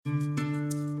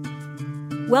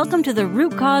Welcome to the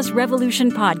Root Cause Revolution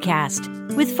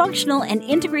podcast with functional and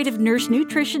integrative nurse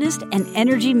nutritionist and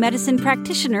energy medicine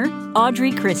practitioner,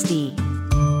 Audrey Christie.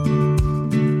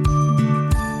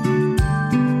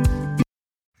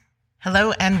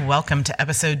 Hello and welcome to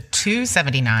episode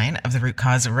 279 of the Root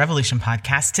Cause Revolution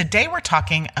podcast. Today we're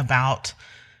talking about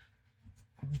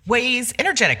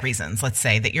energetic reasons, let's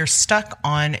say, that you're stuck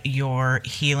on your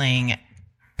healing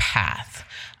path.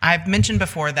 I've mentioned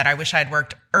before that I wish I'd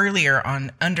worked earlier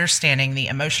on understanding the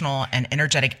emotional and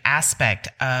energetic aspect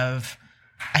of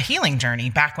a healing journey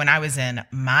back when I was in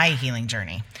my healing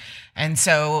journey. And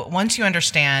so once you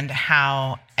understand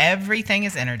how everything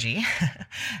is energy,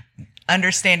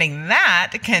 understanding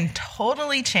that can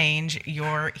totally change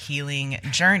your healing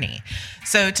journey.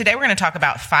 So today we're going to talk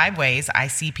about 5 ways I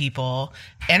see people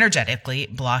energetically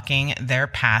blocking their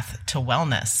path to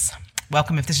wellness.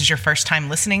 Welcome. If this is your first time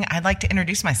listening, I'd like to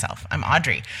introduce myself. I'm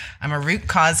Audrey. I'm a root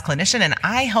cause clinician, and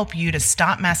I help you to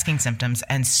stop masking symptoms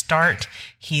and start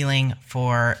healing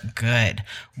for good.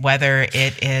 Whether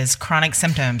it is chronic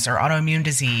symptoms or autoimmune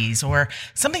disease or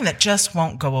something that just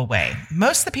won't go away.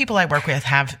 Most of the people I work with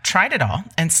have tried it all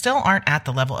and still aren't at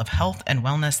the level of health and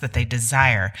wellness that they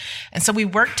desire. And so we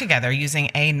work together using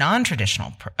a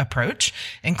non-traditional approach,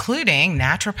 including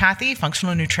naturopathy,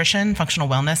 functional nutrition, functional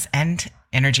wellness, and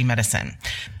energy medicine.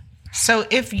 So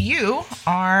if you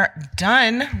are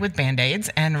done with Band-Aids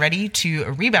and ready to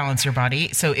rebalance your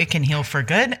body so it can heal for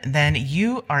good, then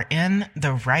you are in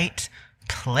the right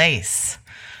place.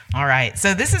 All right.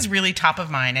 So this is really top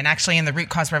of mind. And actually in the Root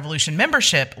Cause Revolution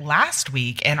membership last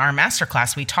week in our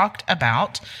masterclass, we talked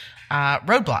about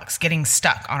roadblocks, getting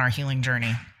stuck on our healing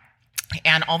journey.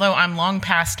 And although I'm long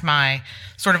past my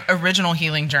sort of original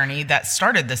healing journey that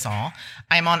started this all,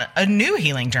 I'm on a new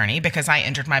healing journey because I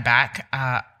injured my back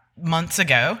months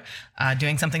ago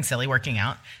doing something silly, working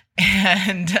out.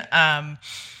 And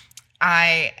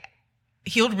I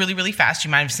healed really, really fast. You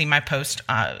might have seen my post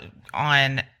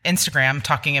on Instagram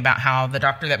talking about how the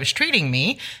doctor that was treating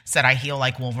me said I heal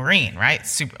like Wolverine, right?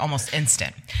 Almost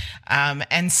instant.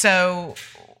 And so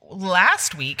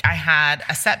last week I had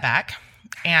a setback.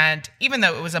 And even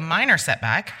though it was a minor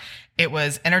setback, it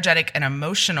was energetic and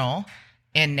emotional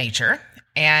in nature.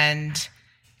 And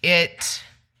it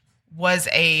was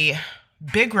a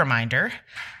big reminder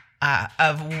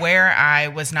of where I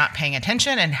was not paying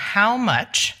attention and how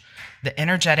much the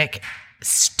energetic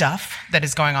stuff that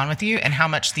is going on with you and how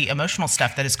much the emotional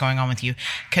stuff that is going on with you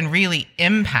can really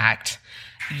impact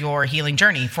your healing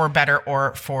journey for better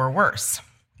or for worse.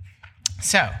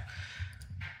 So,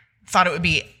 thought it would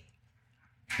be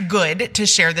good to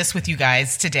share this with you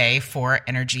guys today for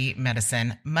Energy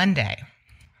Medicine Monday.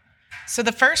 So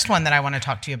the first one that I want to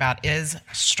talk to you about is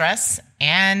stress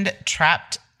and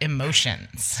trapped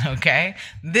emotions, okay?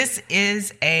 This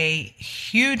is a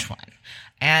huge one,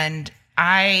 and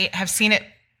I have seen it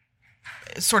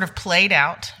sort of played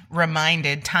out,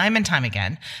 reminded time and time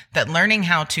again that learning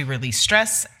how to release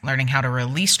stress, learning how to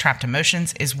release trapped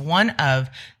emotions is one of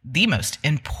the most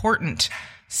important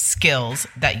skills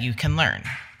that you can learn.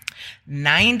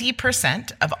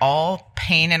 90% of all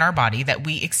pain in our body that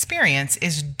we experience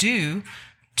is due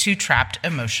to trapped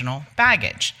emotional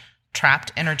baggage,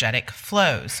 trapped energetic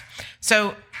flows.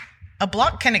 So a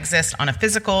block can exist on a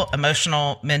physical,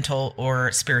 emotional, mental,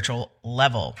 or spiritual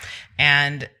level.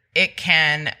 And it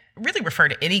can really refer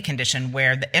to any condition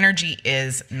where the energy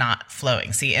is not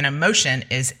flowing. See, an emotion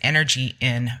is energy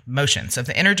in motion. So if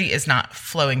the energy is not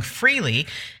flowing freely,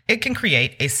 it can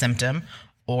create a symptom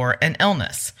or an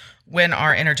illness. When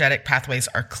our energetic pathways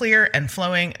are clear and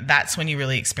flowing, that's when you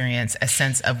really experience a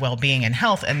sense of well-being and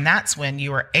health. And that's when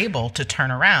you are able to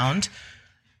turn around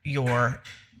your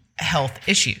health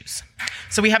issues.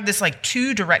 So we have this like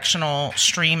 2-directional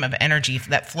stream of energy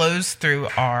that flows through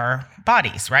our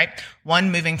bodies, right?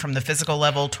 One moving from the physical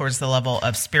level towards the level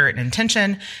of spirit and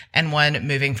intention, and one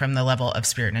moving from the level of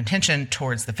spirit and intention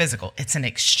towards the physical. It's an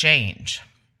exchange.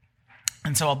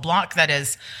 And so a block that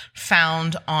is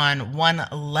found on one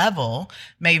level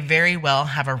may very well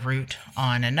have a root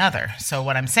on another. So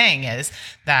what I'm saying is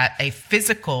that a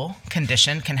physical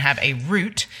condition can have a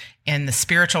root in the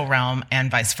spiritual realm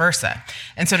and vice versa.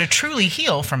 And so to truly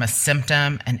heal from a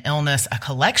symptom, an illness, a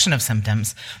collection of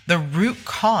symptoms, the root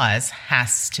cause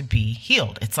has to be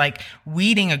healed. It's like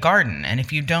weeding a garden. And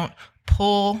if you don't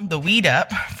pull the weed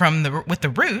up with the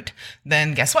root,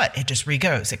 then guess what? It just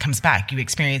re-goes. It comes back. You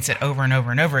experience it over and over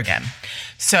and over again.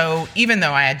 So even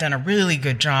though I had done a really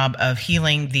good job of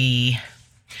healing the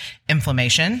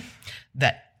inflammation,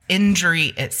 the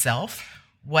injury itself,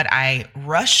 what I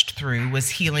rushed through was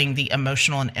healing the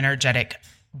emotional and energetic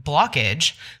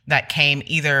blockage that came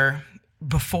either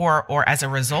before or as a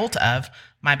result of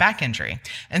my back injury.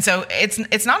 And so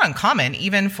it's not uncommon,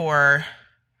 even for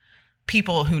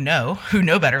people who know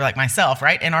better, like myself,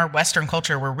 right? In our Western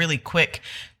culture, we're really quick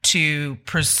to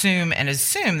presume and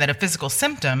assume that a physical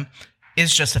symptom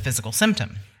is just a physical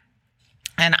symptom.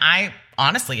 And I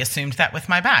honestly assumed that with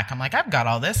my back. I'm like, I've got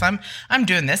all this. I'm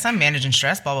doing this. I'm managing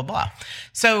stress, blah, blah, blah.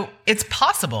 So it's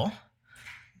possible,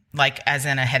 like as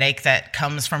in a headache that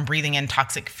comes from breathing in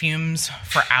toxic fumes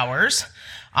for hours,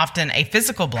 often a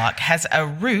physical block has a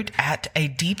root at a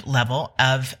deep level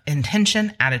of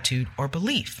intention, attitude, or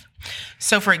belief.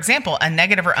 So for example, a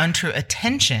negative or untrue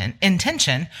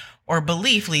intention or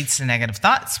belief leads to negative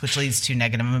thoughts, which leads to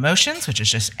negative emotions, which is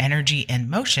just energy in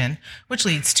motion, which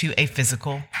leads to a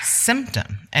physical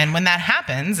symptom. And when that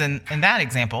happens, in that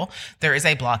example, there is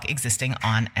a block existing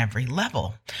on every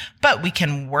level. But we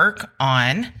can work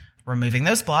on removing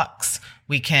those blocks.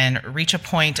 We can reach a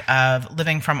point of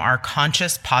living from our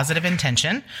conscious positive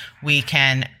intention. We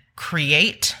can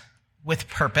create with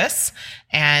purpose,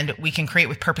 and we can create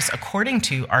with purpose according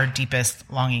to our deepest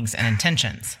longings and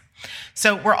intentions.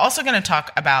 So we're also going to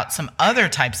talk about some other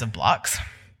types of blocks.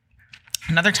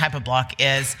 Another type of block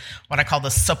is what I call the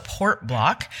support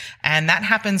block. And that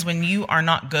happens when you are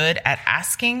not good at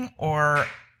asking or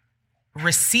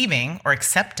receiving or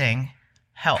accepting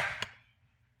help.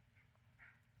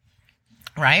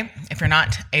 Right? If you're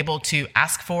not able to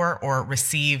ask for or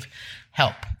receive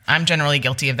help. I'm generally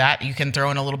guilty of that. You can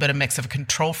throw in a little bit of mix of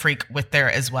control freak with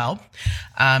there as well.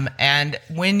 And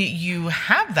when you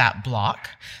have that block,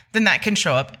 then that can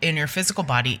show up in your physical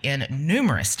body in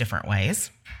numerous different ways.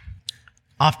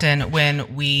 Often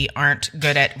when we aren't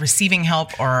good at receiving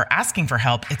help or asking for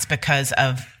help, it's because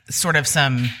of sort of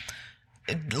some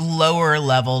lower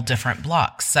level different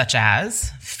blocks, such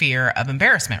as fear of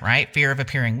embarrassment, right? Fear of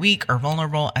appearing weak or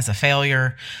vulnerable as a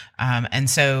failure. And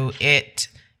so it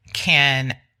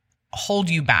can hold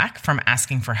you back from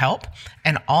asking for help.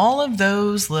 And all of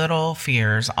those little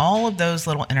fears, all of those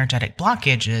little energetic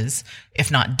blockages, if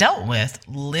not dealt with,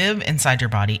 live inside your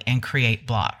body and create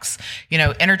blocks. You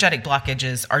know, energetic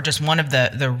blockages are just one of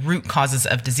the root causes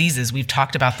of diseases. We've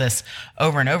talked about this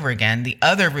over and over again. The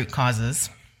other root causes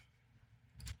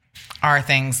are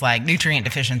things like nutrient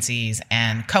deficiencies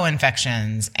and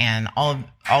co-infections and all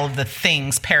of the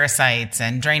things, parasites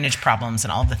and drainage problems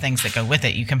and all of the things that go with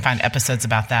it. You can find episodes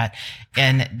about that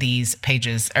in these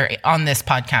pages or on this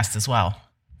podcast as well.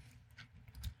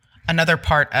 Another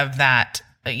part of that,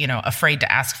 afraid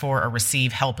to ask for or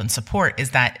receive help and support is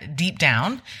that deep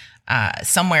down,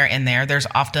 somewhere in there, there's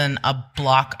often a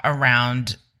block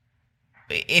around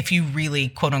if you really,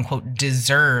 quote unquote,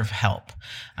 deserve help.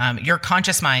 Your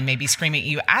conscious mind may be screaming at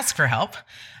you, ask for help.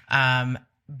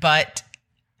 But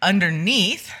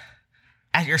underneath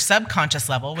at your subconscious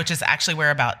level, which is actually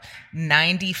where about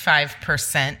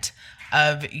 95%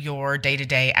 of your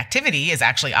day-to-day activity is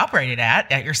actually operated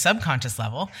at your subconscious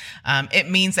level, it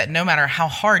means that no matter how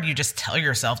hard you just tell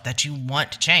yourself that you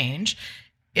want to change,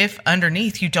 if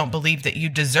underneath you don't believe that you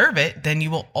deserve it, then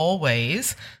you will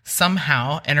always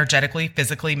somehow energetically,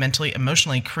 physically, mentally,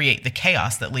 emotionally create the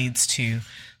chaos that leads to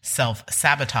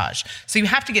self-sabotage. So you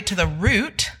have to get to the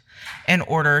root in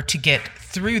order to get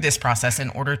through this process, in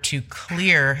order to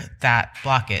clear that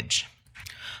blockage.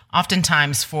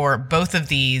 Oftentimes for both of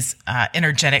these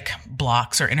energetic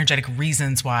blocks or energetic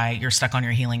reasons why you're stuck on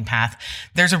your healing path,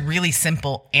 there's a really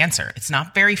simple answer. It's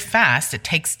not very fast. It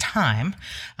takes time,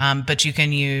 but you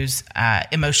can use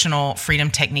emotional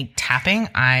freedom technique tapping.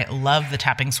 I love the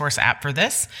Tapping Source app for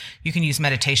this. You can use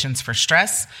meditations for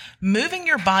stress, moving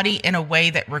your body in a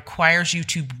way that requires you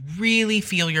to really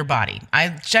feel your body. I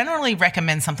generally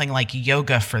recommend something like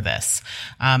yoga for this.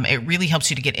 It really helps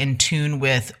you to get in tune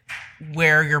with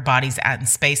where your body's at in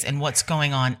space and what's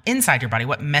going on inside your body,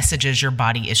 what messages your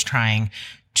body is trying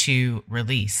to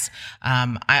release.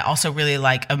 I also really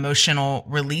like emotional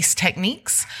release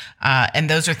techniques. And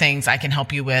those are things I can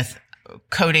help you with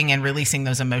coding and releasing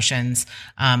those emotions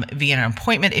via an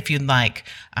appointment if you'd like.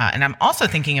 And I'm also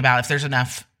thinking about if there's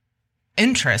enough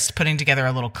interest, putting together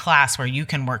a little class where you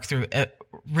can work through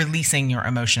releasing your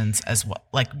emotions as well,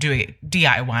 like doing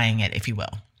DIYing it, if you will.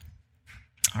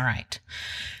 All right.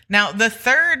 Now, the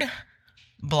third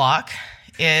block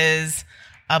is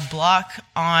a block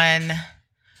on,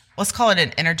 let's call it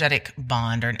an energetic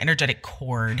bond or an energetic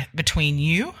cord between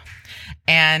you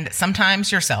and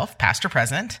sometimes yourself, past or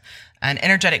present, an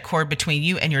energetic cord between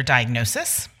you and your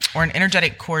diagnosis, or an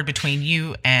energetic cord between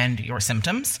you and your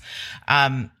symptoms.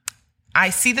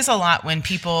 I see this a lot when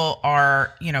people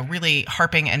are, really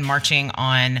harping and marching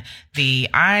on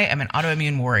I am an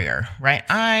autoimmune warrior, right?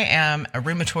 I am a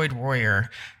rheumatoid warrior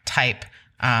type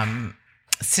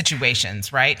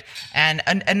situations, right? And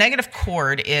a negative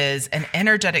chord is an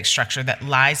energetic structure that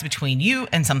lies between you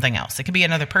and something else. It could be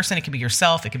another person, it could be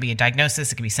yourself, it could be a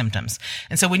diagnosis, it could be symptoms.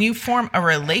 And so when you form a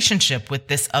relationship with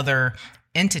this other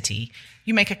entity,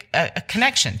 you make a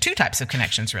connection, two types of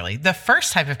connections, really. The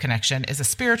first type of connection is a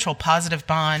spiritual positive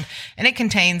bond, and it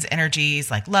contains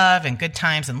energies like love and good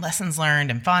times and lessons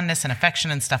learned and fondness and affection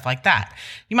and stuff like that.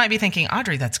 You might be thinking,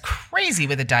 Audrey, that's crazy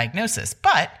with a diagnosis,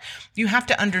 but you have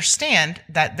to understand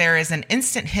that there is an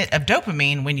instant hit of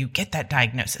dopamine when you get that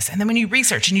diagnosis. And then when you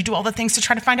research and you do all the things to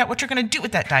try to find out what you're going to do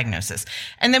with that diagnosis.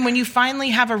 And then when you finally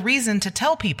have a reason to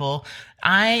tell people,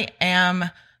 I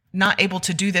am not able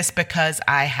to do this because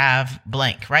I have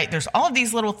blank, right? There's all of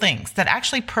these little things that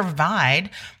actually provide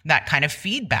that kind of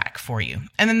feedback for you.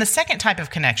 And then the second type of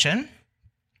connection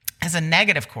is a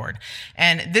negative chord.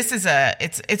 And this is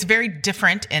it's very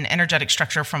different in energetic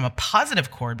structure from a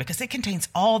positive chord because it contains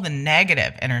all the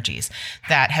negative energies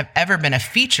that have ever been a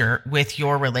feature with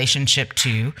your relationship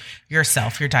to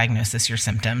yourself, your diagnosis, your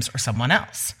symptoms, or someone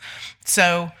else.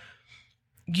 So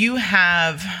you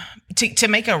have, to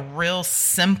make a real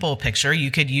simple picture,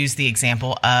 you could use the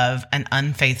example of an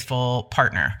unfaithful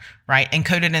partner, right?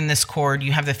 Encoded in this chord,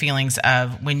 you have the feelings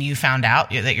of when you found out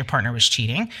that your partner was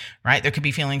cheating, right? There could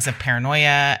be feelings of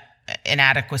paranoia,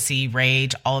 inadequacy,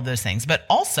 rage, all of those things. But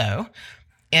also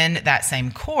in that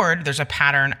same chord, there's a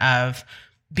pattern of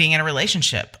being in a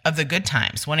relationship, of the good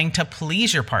times, wanting to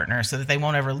please your partner so that they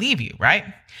won't ever leave you, right?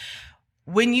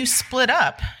 When you split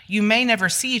up, you may never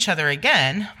see each other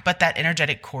again, but that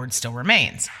energetic cord still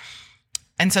remains.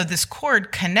 And so this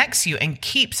cord connects you and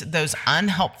keeps those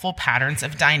unhelpful patterns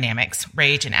of dynamics,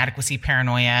 rage, inadequacy,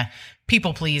 paranoia,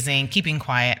 people pleasing, keeping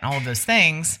quiet, and all of those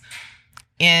things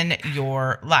in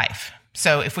your life.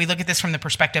 So if we look at this from the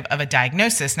perspective of a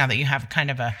diagnosis, now that you have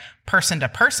kind of a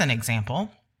person-to-person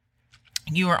example,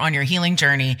 you are on your healing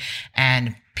journey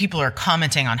and people are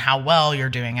commenting on how well you're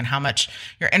doing and how much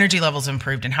your energy levels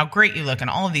improved and how great you look and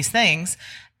all of these things.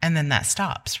 And then that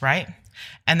stops, right?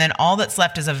 And then all that's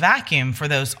left is a vacuum for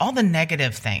all the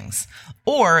negative things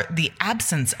or the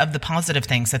absence of the positive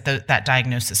things that that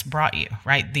diagnosis brought you,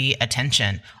 right? The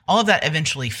attention, all of that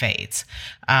eventually fades.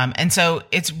 And so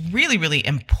it's really, really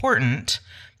important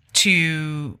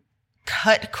to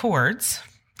cut cords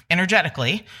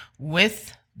energetically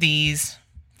with these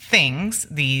things,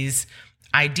 these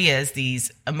ideas, these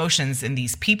emotions, and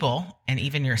these people, and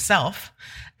even yourself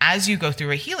as you go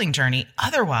through a healing journey.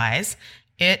 Otherwise,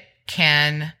 it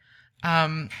can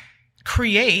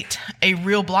create a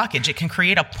real blockage. It can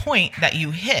create a point that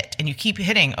you hit and you keep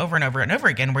hitting over and over and over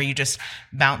again where you just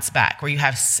bounce back, where you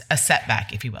have a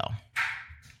setback, if you will.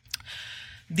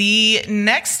 The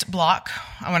next block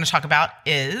I want to talk about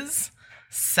is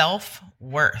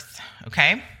self-worth,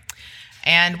 okay?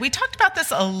 And we talked about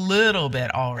this a little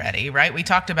bit already, right? We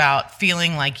talked about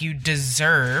feeling like you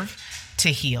deserve to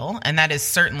heal, and that is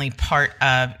certainly part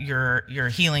of your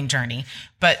healing journey,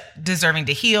 but deserving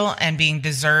to heal and being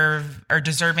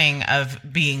deserving of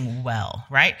being well,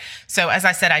 right? So as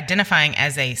I said, identifying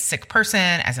as a sick person,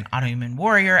 as an autoimmune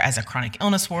warrior, as a chronic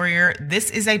illness warrior,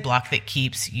 this is a block that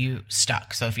keeps you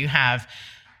stuck. So if you have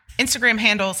Instagram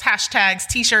handles, hashtags,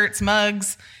 t-shirts,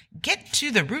 mugs, get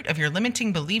to the root of your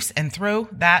limiting beliefs and throw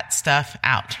that stuff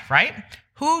out, right?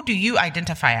 Who do you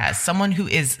identify as? Someone who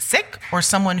is sick or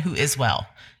someone who is well?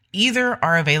 Either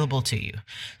are available to you.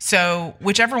 So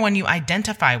whichever one you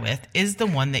identify with is the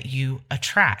one that you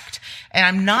attract. And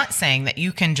I'm not saying that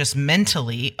you can just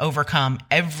mentally overcome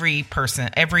every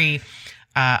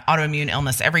autoimmune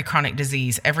illness, every chronic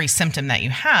disease, every symptom that you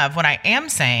have. What I am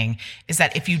saying is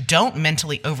that if you don't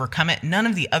mentally overcome it, none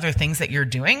of the other things that you're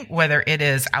doing, whether it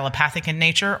is allopathic in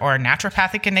nature or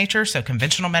naturopathic in nature, so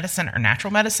conventional medicine or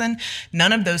natural medicine,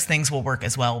 none of those things will work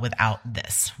as well without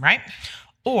this, right?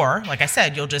 Or, like I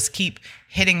said, you'll just keep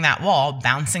hitting that wall,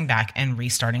 bouncing back and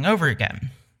restarting over again.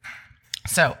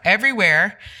 So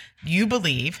everywhere you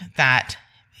believe that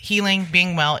healing,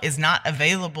 being well is not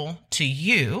available to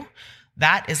you,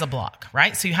 that is a block,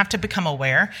 right? So you have to become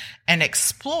aware and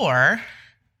explore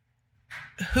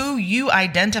who you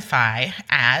identify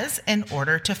as in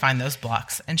order to find those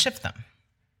blocks and shift them.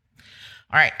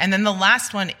 All right. And then the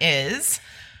last one is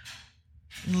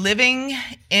living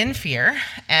in fear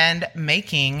and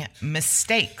making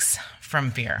mistakes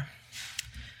from fear.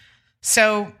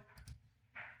 So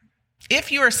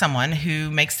if you are someone who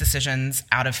makes decisions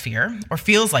out of fear or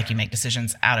feels like you make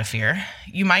decisions out of fear,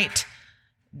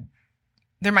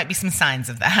 there might be some signs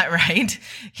of that, right?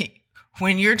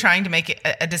 When you're trying to make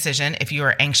a decision, if you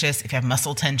are anxious, if you have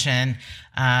muscle tension,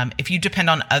 if you depend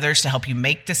on others to help you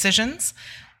make decisions,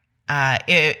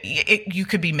 You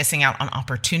could be missing out on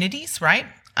opportunities, right?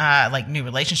 Like new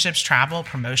relationships, travel,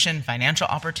 promotion, financial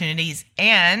opportunities,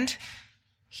 and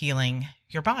healing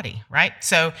your body, right?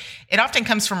 So it often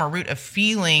comes from a root of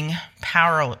feeling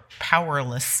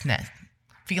powerlessness,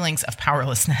 feelings of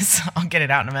powerlessness. I'll get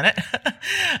it out in a minute.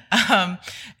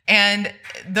 And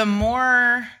the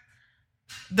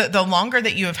longer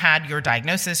that you have had your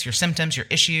diagnosis, your symptoms, your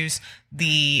issues,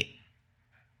 the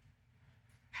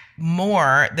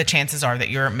more the chances are that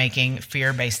you're making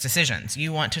fear-based decisions.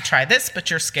 You want to try this, but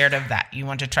you're scared of that. You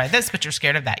want to try this, but you're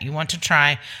scared of that. You want to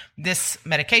try this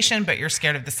medication, but you're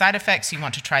scared of the side effects. You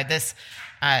want to try this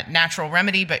natural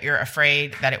remedy, but you're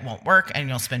afraid that it won't work and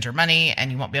you'll spend your money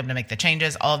and you won't be able to make the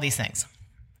changes, all of these things.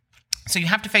 So you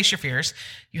have to face your fears.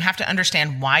 You have to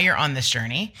understand why you're on this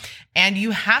journey, and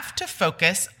you have to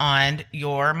focus on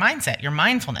your mindset, your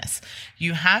mindfulness.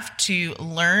 You have to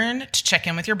learn to check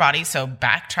in with your body. So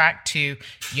backtrack to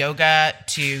yoga,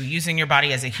 to using your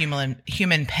body as a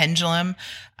human pendulum,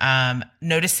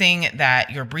 noticing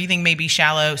that your breathing may be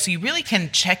shallow. So you really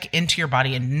can check into your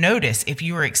body and notice if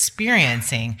you are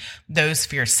experiencing those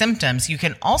fear symptoms. You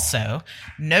can also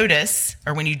notice,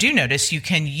 or when you do notice, you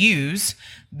can use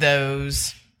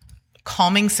those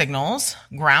calming signals,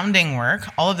 grounding work,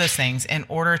 all of those things in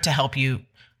order to help you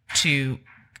to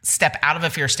step out of a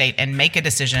fear state and make a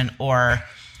decision or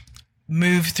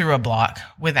move through a block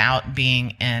without being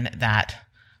in that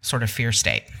sort of fear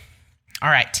state. All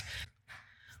right.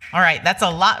 That's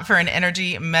a lot for an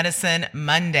Energy Medicine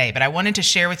Monday, but I wanted to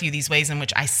share with you these ways in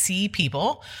which I see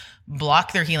people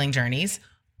block their healing journeys,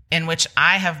 in which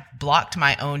I have blocked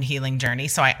my own healing journey.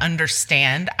 So I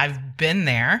understand, I've been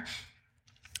there.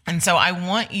 And so I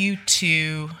want you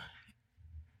to,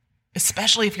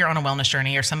 especially if you're on a wellness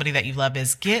journey or somebody that you love,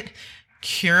 is get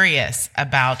curious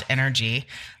about energy.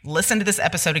 Listen to this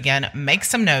episode again, make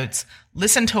some notes,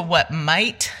 listen to what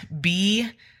might be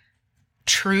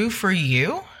true for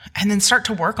you, and then start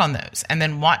to work on those. And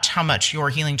then watch how much your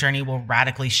healing journey will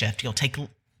radically shift. You'll take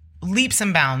leaps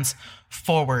and bounds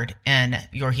forward in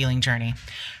your healing journey.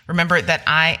 Remember that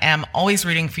I am always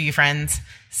rooting for you, friends.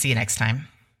 See you next time.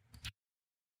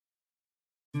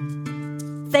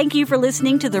 Thank you for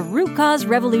listening to the Root Cause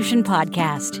Revolution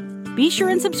podcast. Be sure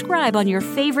and subscribe on your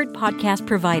favorite podcast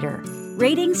provider.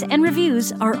 Ratings and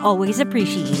reviews are always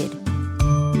appreciated.